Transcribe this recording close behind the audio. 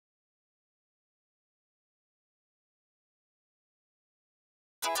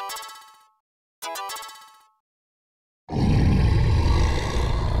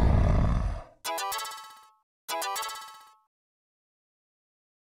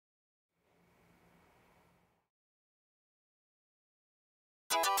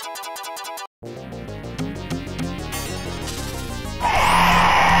Showtime!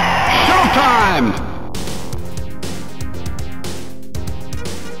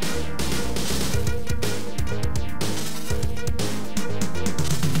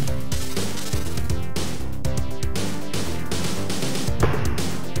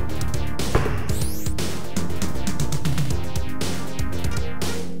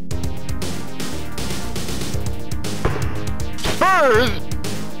 Spurs!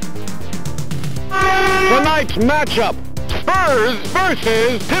 Tonight's matchup, Spurs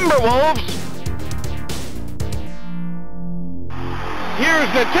versus Timberwolves. Here's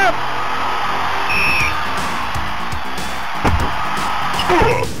the tip.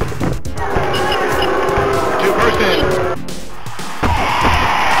 Two-person.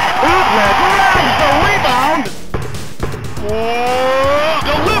 Outlet grabs the rebound.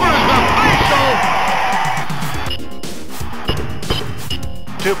 Delivers the facial.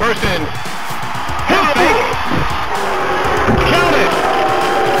 Two-person. Hip fake. Count it.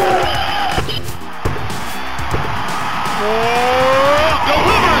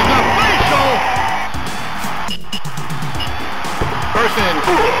 Delivers the facial. Person.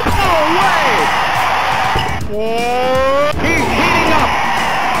 No way. He's heating up.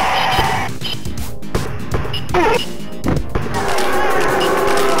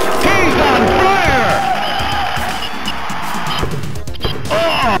 He's on fire.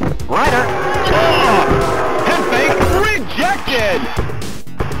 Ryder. Head fake rejected.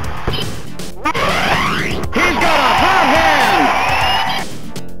 He's got a hot hand.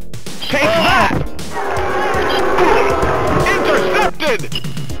 Take that. Intercepted.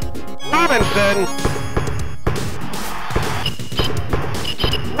 Robinson.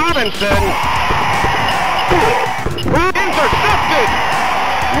 Intercepted.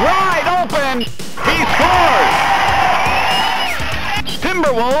 Wide open. He scores.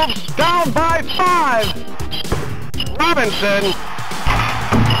 Timberwolves down by 5. Robinson.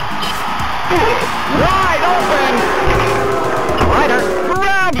 Wide open. Ryder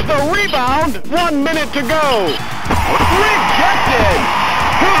grabs the rebound. 1 minute to go. Rejected.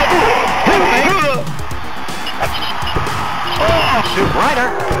 Shoot Ryder.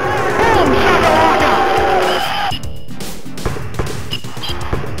 Boom, shakalaka.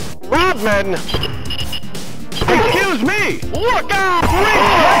 Rodman. Excuse me! Look out!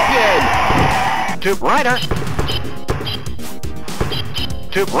 Rejected! To Ryder.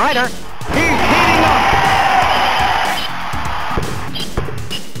 To Ryder. He's heating up!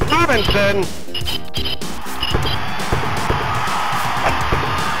 Robinson.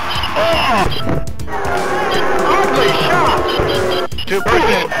 Ugly shot! To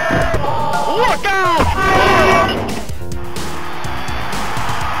Person. Look out!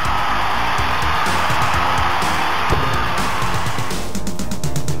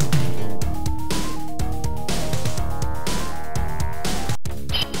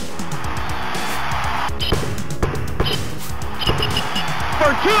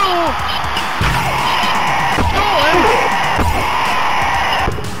 For 2! Stolen!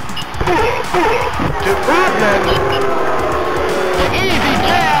 To Rodman! Easy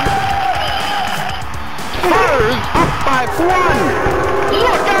jam! Spurs up by 1!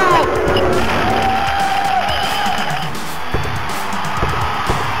 Look out!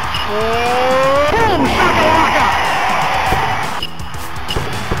 Boom shakalaka!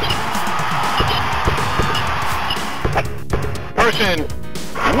 Person!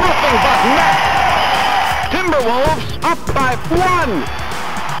 Nothing but net! Timberwolves up by 1!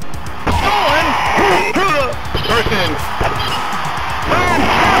 Stolen! Person!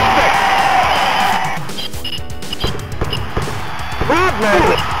 Fantastic! Rodman!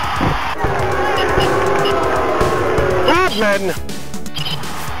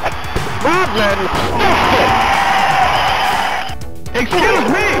 Stuffed it! Excuse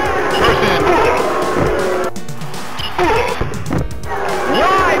me! Person!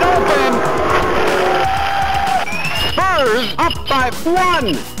 Wide open! Spurs up by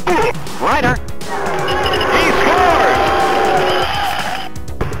 1! Ryder. He scores!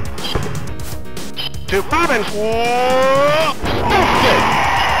 To Robbins. Stuffed it!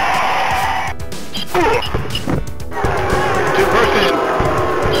 To Person.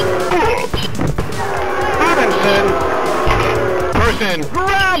 Robinson. Person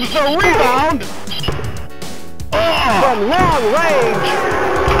grabs the rebound. From long range.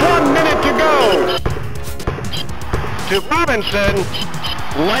 1 minute to go. To Robinson.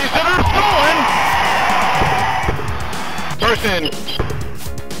 Lays it up, stolen. Person.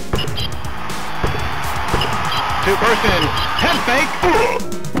 To Person. Head fake.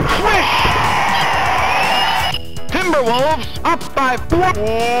 Swish. Timberwolves up by 4.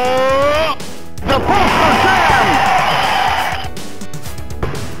 the post for Jam!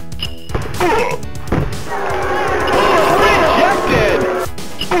 Rejected!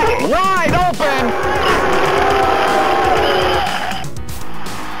 Wide open!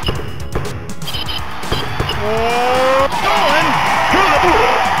 Stolen!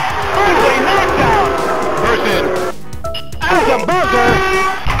 Early knockdown! Person at the buzzer!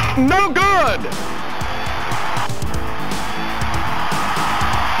 No good!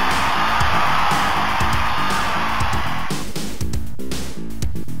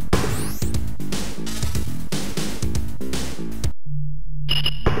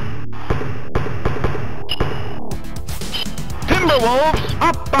 Timberwolves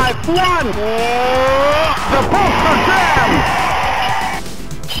up by 1! The post for Jam!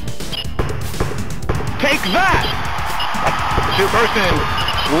 Take that! Two-person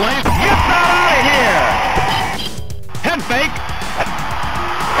lays, gets that out of here! Head fake!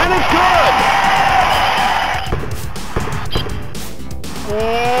 And it's good!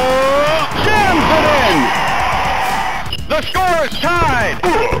 Jams it in! The score is tied!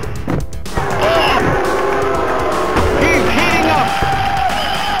 He's heating up!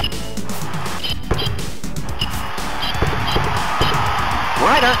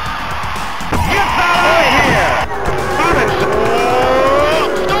 Ryder gets that out of here! Robinson!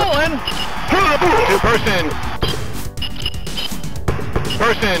 Stolen! Two-person!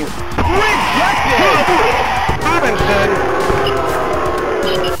 Person rejected! Robinson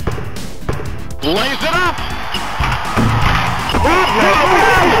lays it up!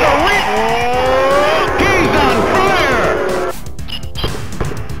 He's on fire!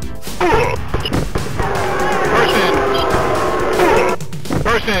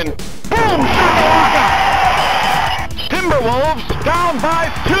 Person! Boom! Shakalaka! Timberwolves down by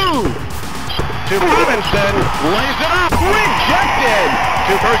 2! To Robinson, lays it up! Rejected!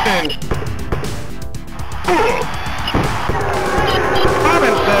 Two-person!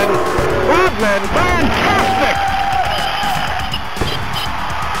 Robinson! Rodman! Fantastic!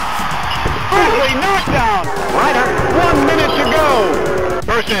 Early knockdown! Ryder, 1 minute to go!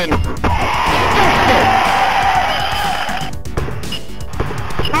 Person!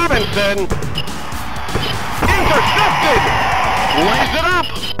 Robinson! Intercepted! Lays it up!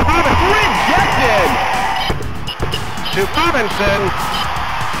 Rejected! To Robinson!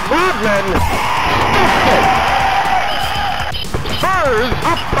 Rodman! Spurs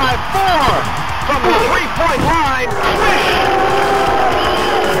up by 4! From the three-point line! Swish!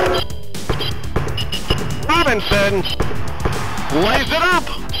 Robinson! Lays it up!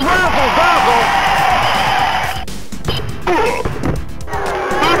 Razzle-dazzle!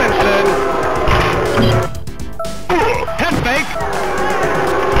 Robinson! Head fake!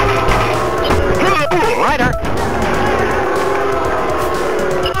 Ryder!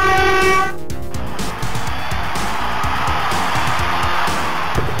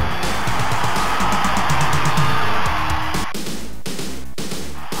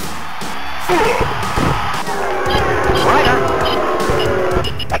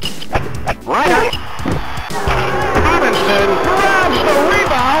 Ryder! Robinson grabs the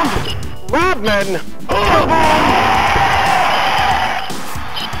rebound! Rodman!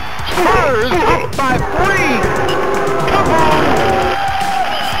 Spurs up by 3! Come on!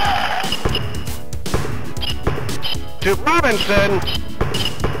 To Robinson!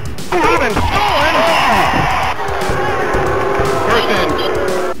 Robinson stolen! Person!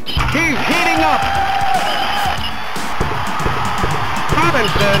 He's heating up!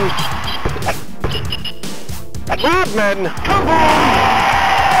 Robinson! Rodman! Come on!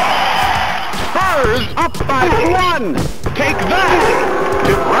 Spurs up by 1! Take that!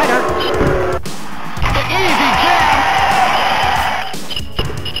 To Ryder! The easy jam!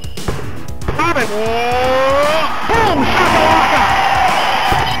 Robin! Boom! Shakalaka!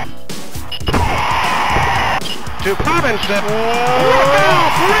 To Robinson! Look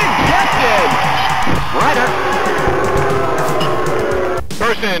out! Rejected! Ryder!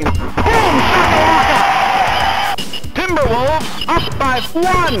 Person! Boom! Shakalaka! Timberwolves up by 1!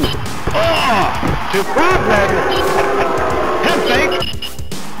 To Rodman! Head fake!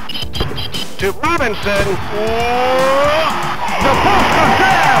 To Robinson! The post for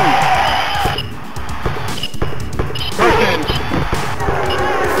Jam! Person!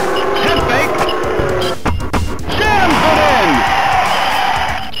 Head fake! Jams it in!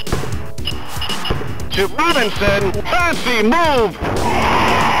 To Robinson! Fancy move!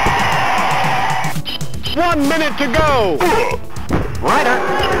 1 minute to go! Ryder!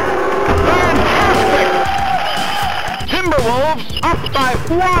 Fantastic! Timberwolves up by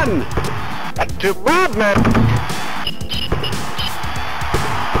 1! To Rodman!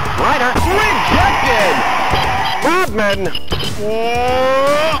 Ryder, rejected! Rodman,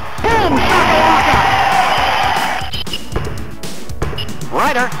 boom, shakalaka!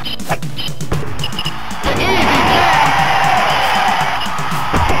 Ryder, easy jam!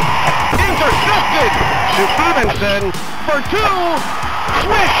 Intercepted! To Robinson for two,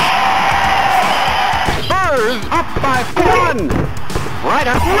 swish! Spurs up by 1.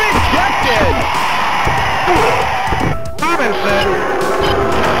 Ryder, rejected! Robinson,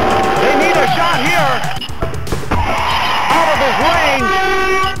 they need a shot here. Out of his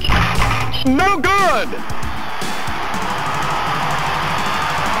range. No good.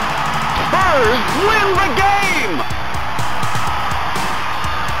 Spurs win the game.